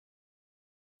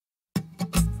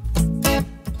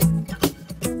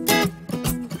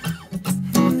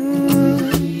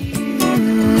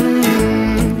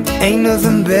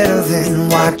nothing better than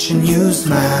watching you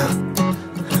smile.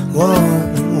 Whoa,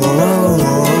 whoa,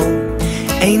 whoa.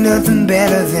 Ain't nothing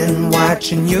better than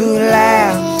watching you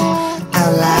laugh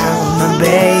out loud, my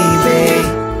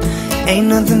baby. Ain't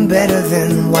nothing better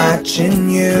than watching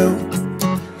you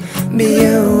be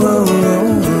you.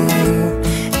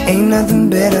 Ain't nothing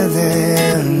better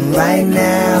than right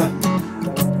now.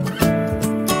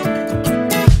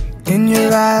 In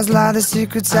your eyes lie the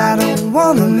secrets I don't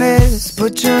wanna miss.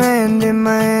 Put your hand in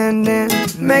my hand and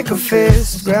make a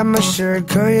fist. Grab my shirt,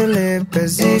 curl your lip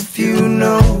as if you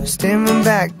know. Staring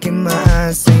back in my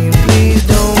eyes saying please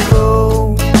don't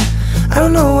go. I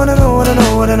don't know what I know, what I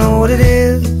know, what I know what it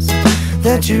is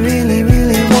that you really,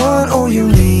 really want or you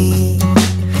need.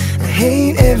 I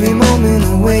hate every moment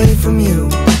away from you.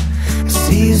 I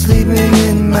see you sleeping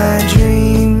in my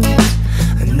dreams.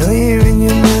 I know you're in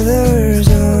your mother's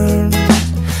arms.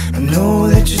 I know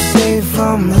that you're safe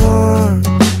from harm.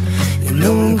 You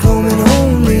know I'm coming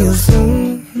home real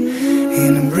soon,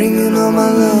 and I'm bringing all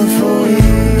my love for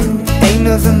you. Ain't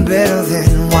nothing better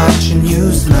than watching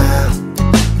you smile.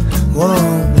 Whoa,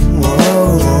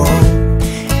 whoa, whoa.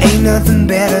 Ain't nothing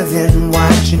better than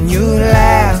watching you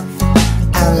laugh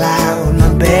out loud,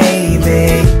 my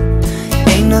baby.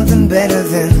 Ain't nothing better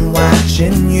than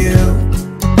watching